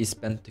can't be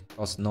spent to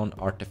cast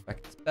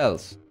non-artifact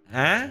spells.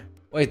 Huh?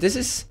 Wait, this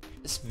is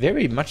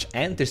very much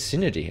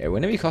anti-synergy here.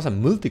 Whenever you cast a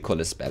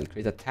multicolor spell,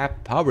 create a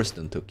tap power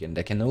stone token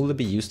that can only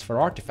be used for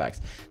artifacts.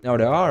 Now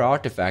there are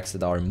artifacts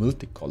that are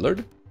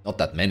multicolored. Not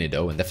that many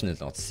though, and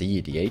definitely not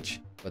cEDH.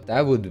 But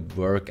that would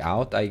work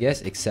out, I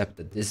guess, except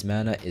that this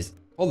mana is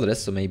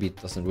colorless, so maybe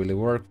it doesn't really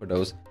work for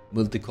those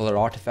multicolor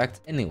artifacts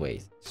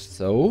anyways.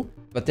 So,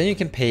 but then you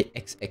can pay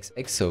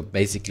XXX, so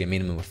basically a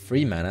minimum of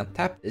 3 mana,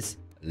 tap this,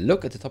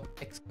 look at the top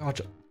X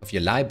cards of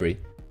your library,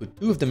 put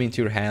 2 of them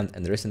into your hand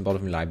and the rest in the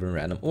bottom of your library in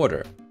random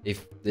order.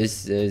 If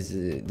this is,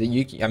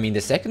 the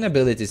second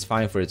ability is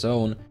fine for its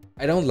own.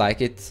 I don't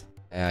like it.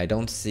 I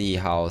don't see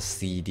how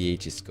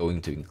cEDH is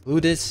going to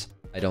include this.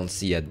 I don't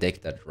see a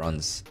deck that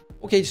runs.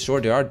 Okay,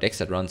 sure, there are decks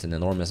that runs an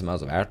enormous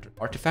amount of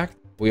artifact.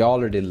 We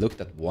already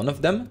looked at one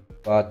of them,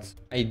 but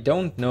I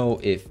don't know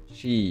if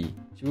she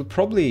would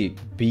probably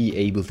be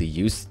able to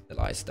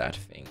utilize that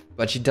thing.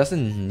 But she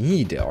doesn't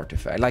need the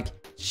artifact. Like,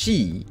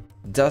 she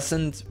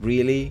doesn't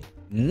really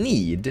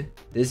need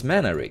this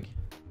mana rig.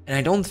 And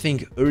I don't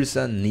think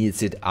Ursa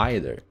needs it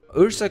either.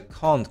 Ursa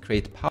can't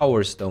create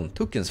power stone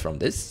tokens from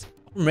this.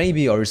 Or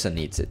maybe Ursa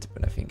needs it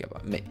when I think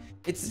about it.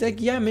 It's like,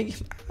 yeah, maybe,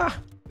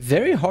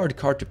 very hard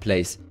card to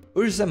place.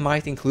 Ursa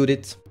might include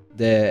it.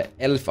 The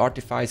Elf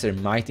Artificer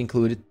might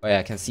include it, but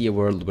I can see a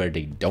world where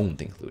they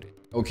don't include it.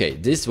 Okay,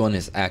 this one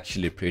is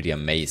actually pretty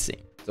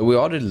amazing. So we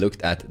already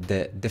looked at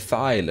the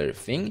Defiler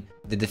thing.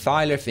 The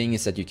Defiler thing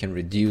is that you can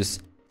reduce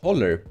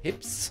color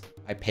pips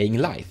by paying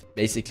life,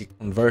 basically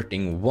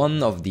converting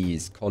one of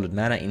these colored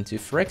mana into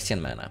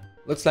Phyrexian mana.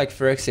 Looks like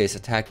Phyrexia is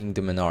attacking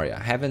Dominaria.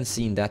 I haven't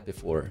seen that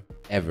before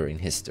ever in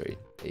history.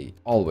 They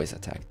always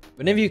attack.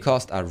 Whenever you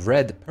cast a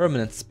red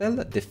permanent spell,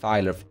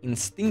 Defiler of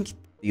Instinct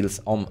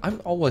deals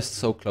I'm always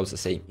so close to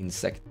saying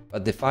insect,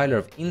 but Defiler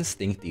of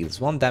Instinct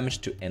deals 1 damage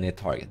to any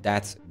target.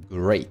 That's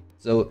great.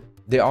 So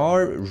there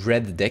are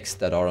red decks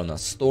that are on a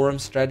storm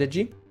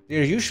strategy.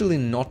 They're usually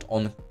not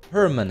on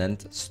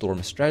permanent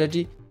storm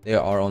strategy. They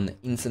are on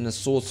instant and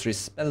sorcery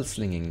spell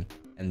slinging,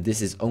 and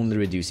this is only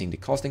reducing the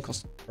casting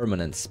cost of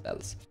permanent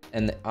spells.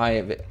 And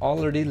I've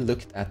already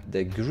looked at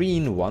the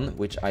green one,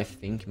 which I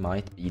think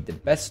might be the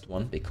best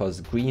one,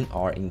 because green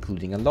are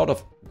including a lot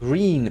of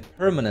green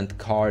permanent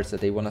cards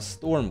that they want to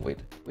storm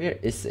with. Where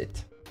is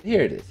it?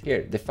 Here it is,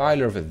 here,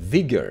 Defiler of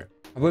Vigor.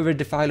 However,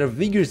 Defiler of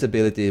Vigor's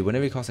ability,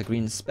 whenever you cast a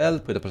green spell,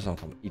 put a +1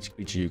 from each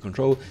creature you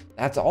control,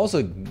 that's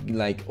also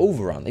like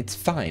overrun. It's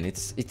fine,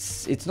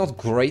 it's not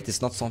great,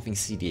 it's not something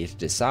cEDH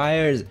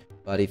desires,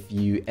 but if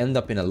you end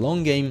up in a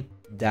long game,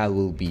 that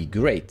will be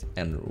great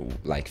and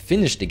like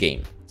finish the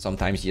game.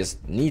 Sometimes you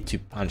just need to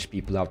punch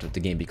people out of the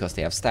game because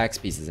they have stacks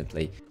pieces in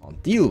play you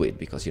can't deal with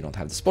because you don't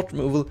have the spot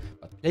removal,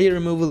 but player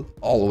removal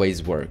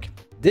always work.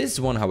 This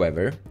one,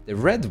 however, the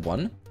red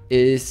one,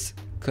 is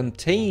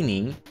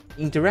containing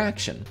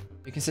interaction.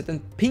 You can sit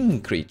and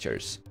ping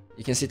creatures.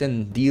 You can sit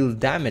and deal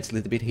damage a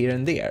little bit here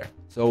and there.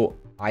 So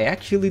I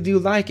actually do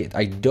like it.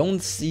 I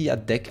don't see a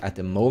deck at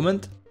the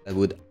moment that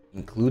would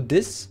include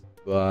this,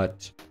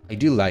 but I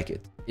do like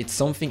it. It's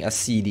something a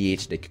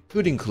cEDH deck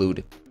could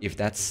include if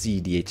that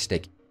cEDH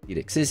deck did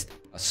exist.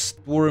 A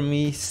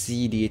stormy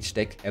cEDH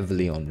deck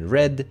heavily on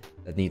red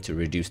that needs to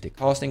reduce the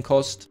casting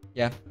cost.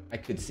 Yeah, I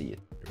could see it.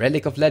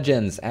 Relic of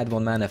Legends, add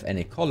 1 mana of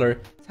any color.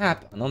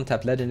 Tap an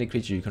untapped legendary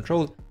creature you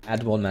control,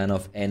 add 1 mana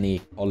of any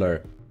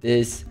color.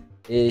 This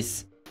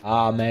is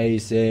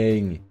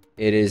amazing.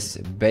 It is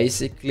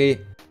basically,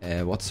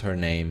 what's her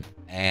name?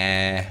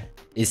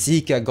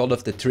 Isika, God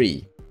of the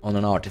Tree, on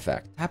an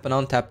artifact. Tap an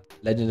untapped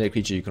legendary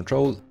creature you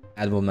control,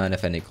 add 1 mana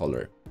of any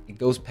color. It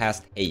goes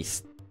past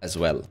haste as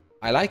well.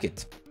 I like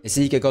it.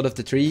 Isika, God of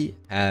the Tree,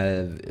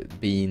 have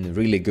been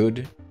really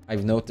good,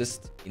 I've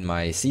noticed, in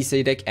my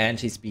CC deck, and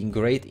she's been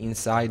great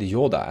inside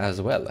JODAH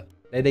as well.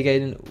 Played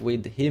again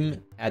with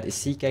him, add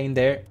Isika in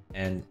there,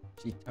 and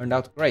she turned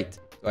out great.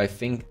 So I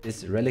think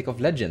this Relic of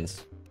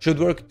Legends should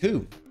work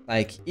too.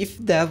 Like, if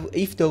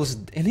those...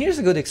 And here's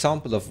a good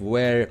example of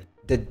where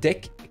the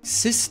deck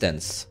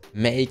existence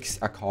makes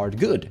a card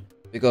good.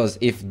 Because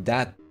if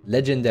that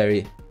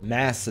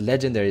mass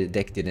legendary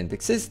deck didn't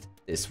exist,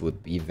 this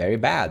would be very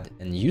bad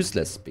and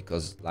useless,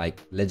 because like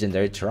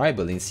legendary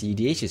tribal in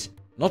cEDH is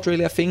not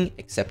really a thing,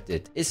 except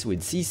it is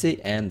with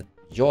CC and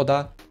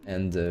JODAH,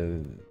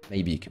 and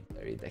maybe you can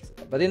play decks.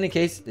 But in any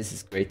case, this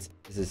is great.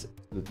 This is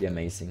absolutely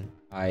amazing.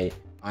 I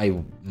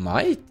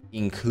might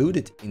include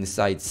it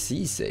inside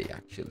CC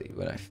actually,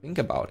 when I think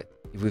about it.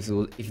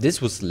 If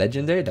this was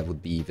legendary, that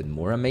would be even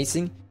more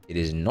amazing. It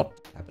is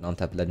not. Tap an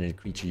untapped legendary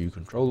creature you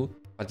control.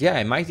 But yeah,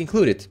 I might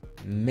include it.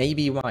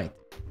 Maybe you might.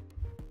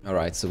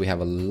 Alright, so we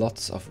have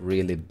lots of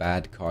really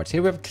bad cards.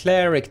 Here we have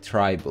Cleric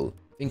Tribal.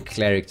 I think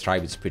Cleric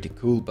Tribe is pretty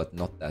cool, but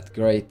not that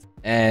great.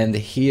 And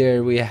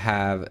here we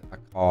have a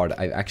card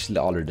I've actually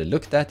already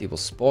looked at. It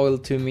was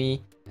spoiled to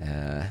me.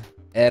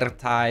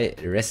 Ertai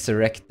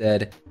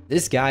Resurrected.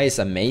 This guy is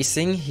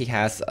amazing. He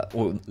has,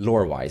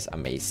 lore-wise,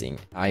 amazing.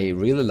 I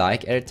really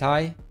like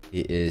Ertai.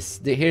 Here's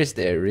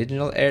the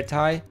original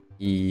Ertai.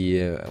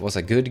 He was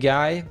a good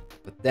guy,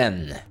 but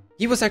then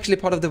he was actually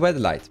part of the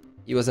Weatherlight.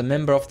 He was a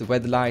member of the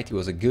Weatherlight. He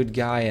was a good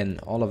guy and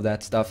all of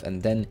that stuff.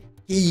 And then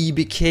he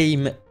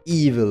became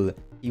evil.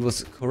 He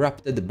was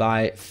corrupted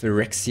by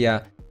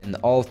Phyrexia and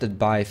altered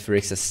by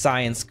Phyrexia's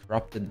science,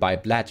 corrupted by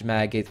Black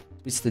Magic,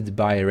 twisted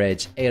by Reg.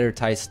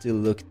 Ertai still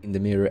looked in the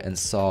mirror and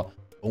saw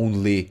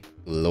only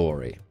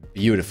glory.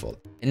 Beautiful.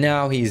 And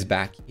now he's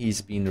back. He's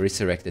been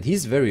resurrected.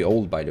 He's very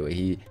old, by the way.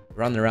 He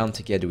ran around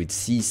together with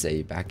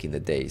cEDH back in the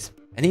days.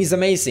 And he's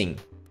amazing.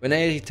 When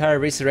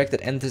Ertai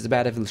Resurrected enters the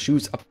battlefield,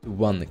 shoots up to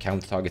 1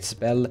 counter target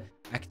spell,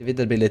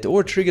 activated ability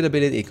or triggered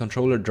ability, a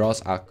controller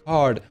draws a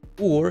card,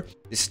 or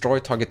destroy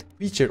target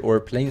creature or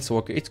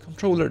planeswalker, its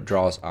controller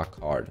draws a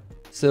card.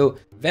 So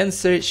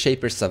Venser,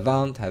 Shaper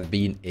Savant have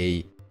been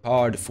a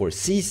card for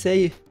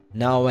cEDH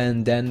now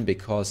and then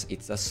because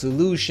it's a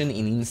solution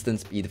in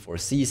instant speed for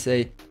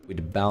cEDH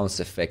with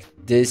bounce effect.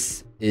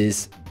 This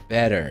is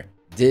better.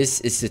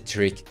 This is the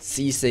trick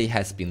cEDH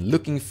has been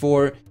looking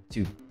for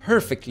to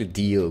perfectly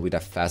deal with a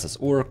fast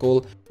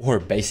Oracle or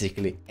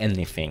basically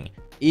anything.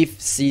 If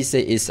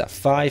cEDH is a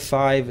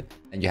 5/5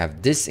 and you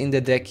have this in the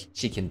deck,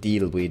 she can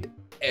deal with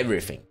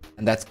everything,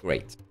 and that's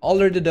great.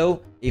 Already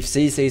though, if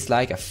cEDH is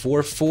like a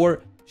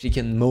 4/4, she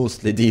can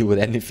mostly deal with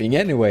anything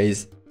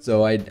anyways.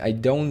 So I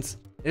don't...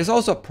 There's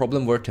also a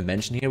problem worth to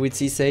mention here with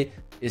cEDH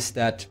is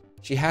that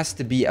she has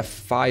to be a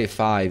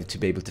 5/5 to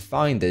be able to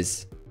find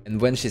this.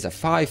 And when she's a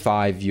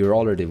 5/5, you're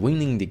already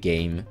winning the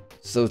game.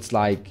 So it's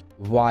like,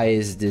 why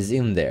is this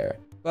in there?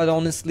 But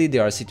honestly,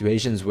 there are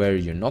situations where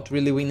you're not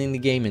really winning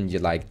the game and you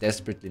like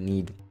desperately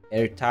need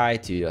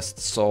Ertai to just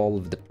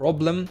solve the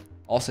problem.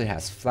 Also, it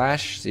has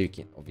flash, so you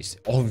can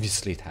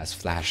obviously it has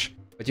flash,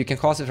 but you can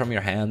cast it from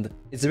your hand.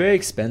 It's very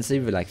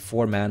expensive, with like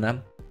 4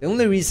 mana. The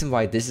only reason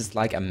why this is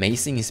like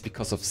amazing is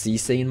because of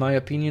cEDH in my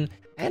opinion,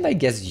 and I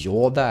guess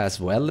JODAH as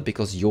well,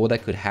 because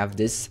JODAH could have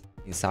this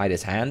inside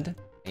his hand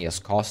and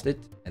just cast it,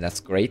 and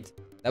that's great.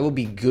 That would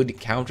be good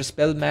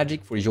counterspell magic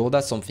for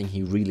JODAH, something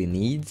he really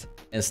needs,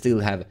 and still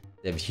have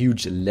the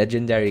huge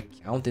legendary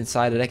count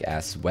inside the deck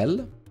as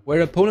well.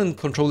 Where opponent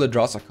controller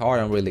draws a card,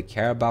 I don't really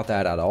care about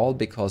that at all,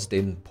 because the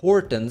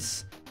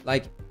importance,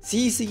 like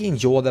cEDH and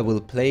JODAH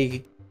will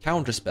play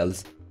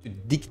counterspells to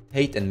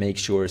dictate and make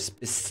sure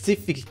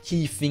specific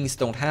key things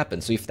don't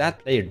happen. So if that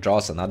player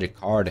draws another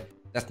card,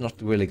 that's not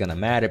really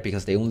gonna matter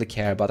because they only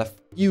care about a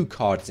few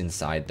cards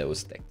inside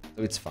those decks,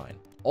 so it's fine.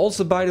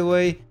 Also, by the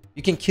way,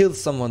 you can kill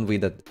someone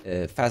with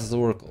a fast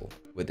Oracle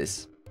with this.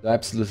 So I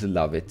absolutely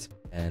love it.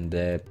 And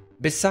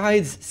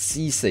besides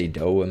cEDH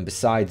though, and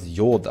besides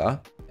JODAH,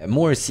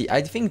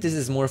 I think this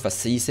is more of a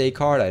cEDH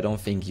card. I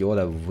don't think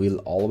JODAH will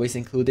always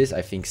include this.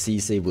 I think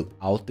cEDH will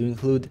auto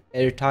include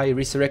Ertai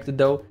Resurrected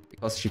though,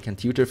 because she can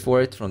tutor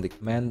for it from the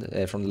command,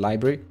 from the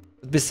library.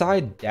 But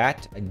beside that,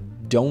 I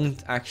don't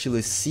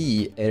actually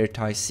see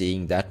Ertai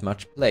seeing that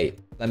much play.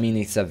 I mean,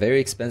 it's a very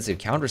expensive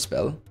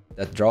counterspell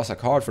that draws a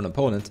card from an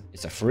opponent.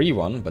 It's a free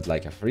one, but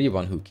like a free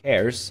one, who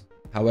cares?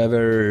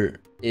 However,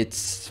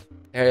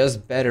 there's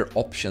better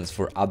options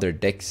for other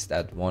decks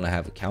that want to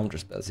have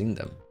counterspells in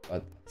them.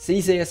 But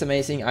cEDH is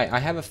amazing. I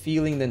have a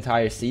feeling the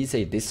entire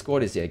cEDH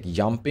Discord is like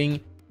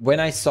jumping. When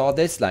I saw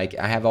this, like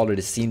I have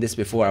already seen this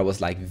before, I was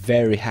like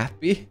very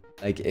happy.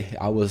 Like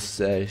I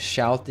was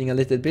shouting a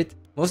little bit.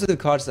 Most of the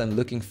cards I'm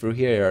looking through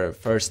here are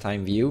first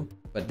time view,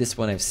 but this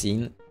one I've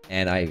seen,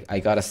 and I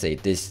gotta say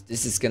this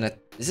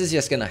is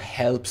just gonna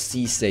help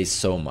cEDH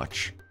so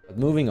much. But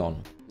moving on,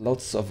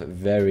 lots of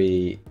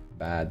very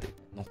bad,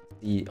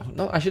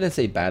 no, I shouldn't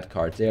say bad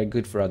cards, they are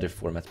good for other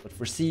formats, but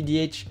for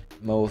cEDH,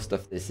 most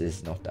of this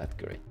is not that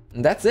great.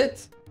 And that's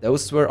it.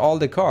 Those were all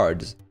the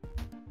cards.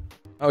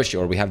 Oh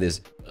sure, we have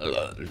this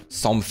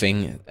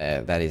something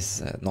that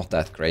is not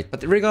that great,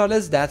 but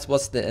regardless, that's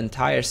what's the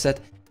entire set.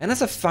 And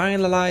as a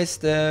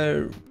finalized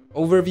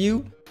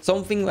overview,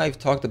 something I've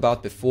talked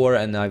about before,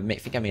 and I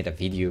think I made a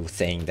video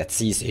saying that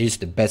cEDH is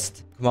the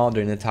best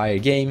commander in the entire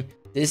game.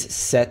 This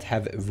set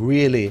have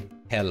really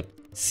helped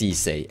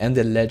cEDH and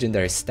the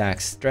legendary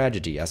stack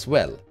strategy as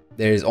well.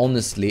 There is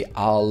honestly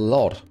a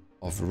lot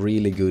of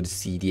really good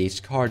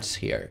cEDH cards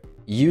here.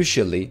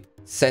 Usually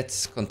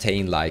sets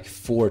contain like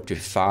 4 to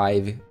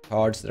 5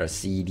 cards that are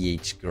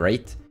cEDH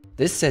great.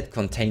 This set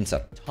contains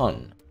a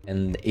ton,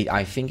 and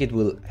I think it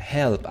will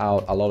help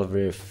out a lot of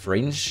very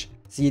fringe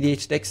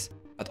cEDH decks,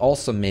 but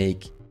also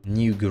make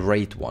new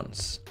great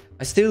ones.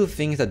 I still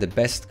think that the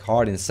best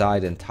card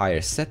inside the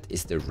entire set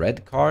is the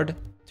red card.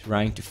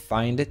 Trying to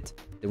find it,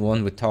 the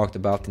one we talked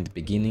about in the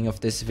beginning of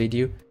this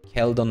video,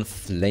 Keldon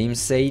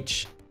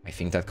Flamesage. I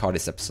think that card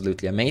is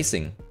absolutely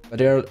amazing. But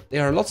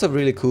there are lots of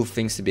really cool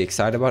things to be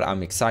excited about.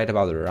 I'm excited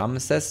about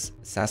Ramses,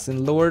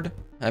 Assassin Lord.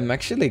 I'm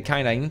actually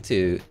kinda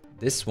into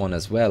this one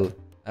as well.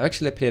 I've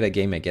actually played a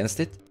game against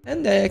it,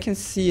 and I can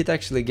see it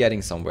actually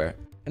getting somewhere.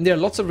 And there are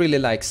lots of really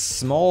like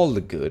small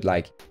good,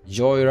 like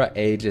JODAH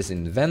Ageless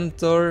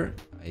Inventor.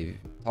 I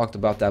talked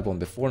about that one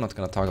before, not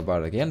gonna talk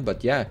about it again,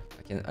 but yeah,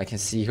 I can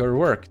see her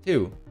work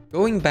too.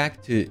 Going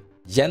back to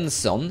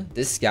Jenson,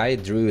 this guy,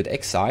 Druid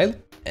Exile.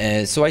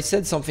 So I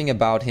said something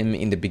about him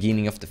in the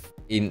beginning of the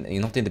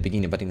not in the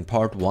beginning, but in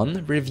part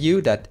 1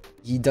 review, that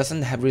he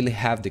doesn't really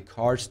have the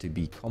cards to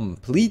be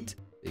complete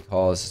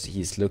because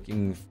he's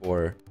looking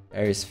for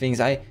various things.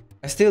 I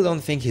still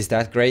don't think he's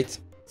that great.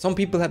 Some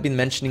people have been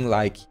mentioning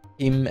like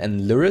him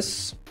and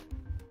Lurrus.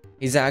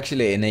 He's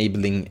actually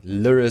enabling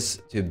Lurrus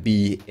to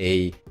be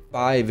a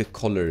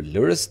 5-color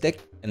Lurrus deck,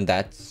 and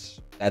that's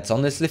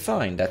honestly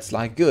fine. That's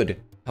like good.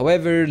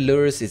 However,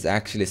 Lurrus is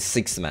actually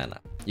 6 mana.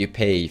 You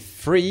pay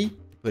 3 to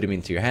put him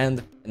into your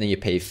hand, and then you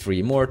pay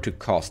 3 more to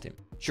cast him.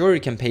 Sure,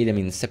 you can pay them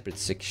in separate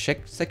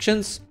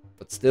sections,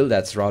 but still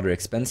that's rather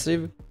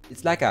expensive.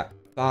 It's like a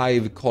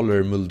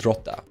 5-color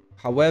Muldrotha.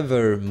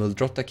 However,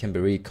 Muldrotha can be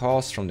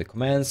recast from the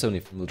command zone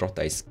if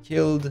Muldrotha is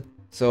killed,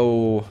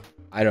 so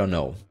I don't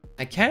know.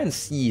 I can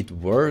see it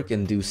work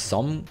and do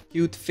some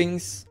cute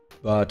things,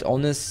 but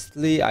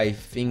honestly I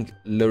think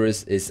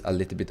Lurrus is a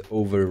little bit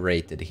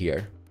overrated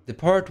here. The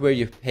part where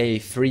you pay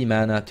 3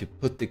 mana to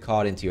put the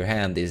card into your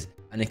hand is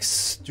an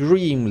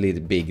extremely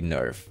big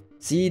nerf.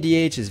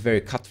 cEDH is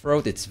very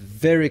cutthroat, it's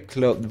very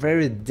close,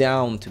 very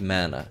down to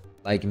mana.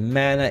 Like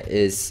mana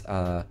is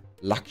a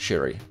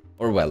luxury,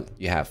 or well,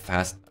 you have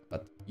fast,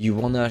 but you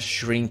wanna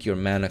shrink your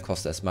mana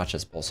cost as much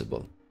as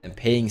possible. And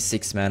paying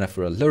 6 mana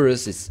for a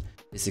Lurrus is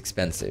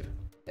expensive,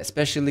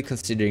 especially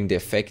considering the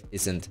effect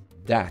isn't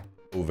that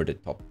over the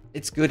top.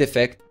 It's good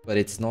effect, but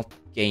it's not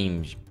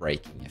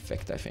game-breaking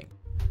effect, I think.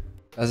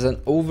 As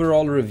an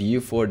overall review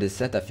for this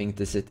set, I think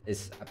this set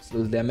is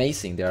absolutely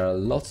amazing. There are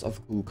lots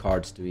of cool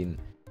cards to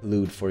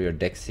include for your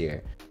decks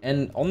here.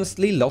 And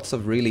honestly, lots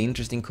of really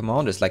interesting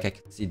commanders, like I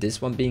could see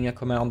this one being a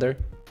commander.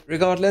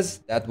 Regardless,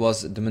 that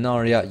was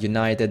Dominaria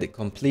United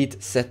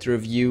complete set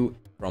review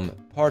from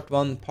part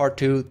 1, part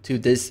 2 to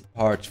this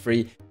part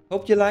 3.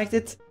 Hope you liked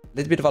it. A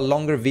little bit of a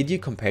longer video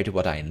compared to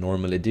what I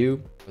normally do,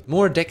 but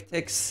more deck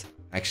techs.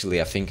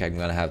 Actually, I think I'm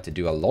gonna have to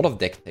do a lot of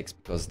deck techs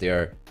because there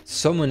are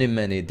so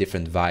many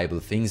different viable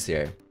things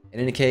here. In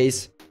any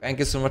case, thank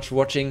you so much for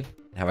watching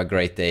and have a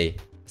great day.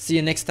 See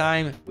you next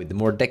time with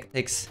more deck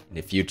techs in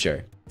the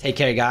future. Take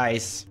care,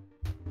 guys.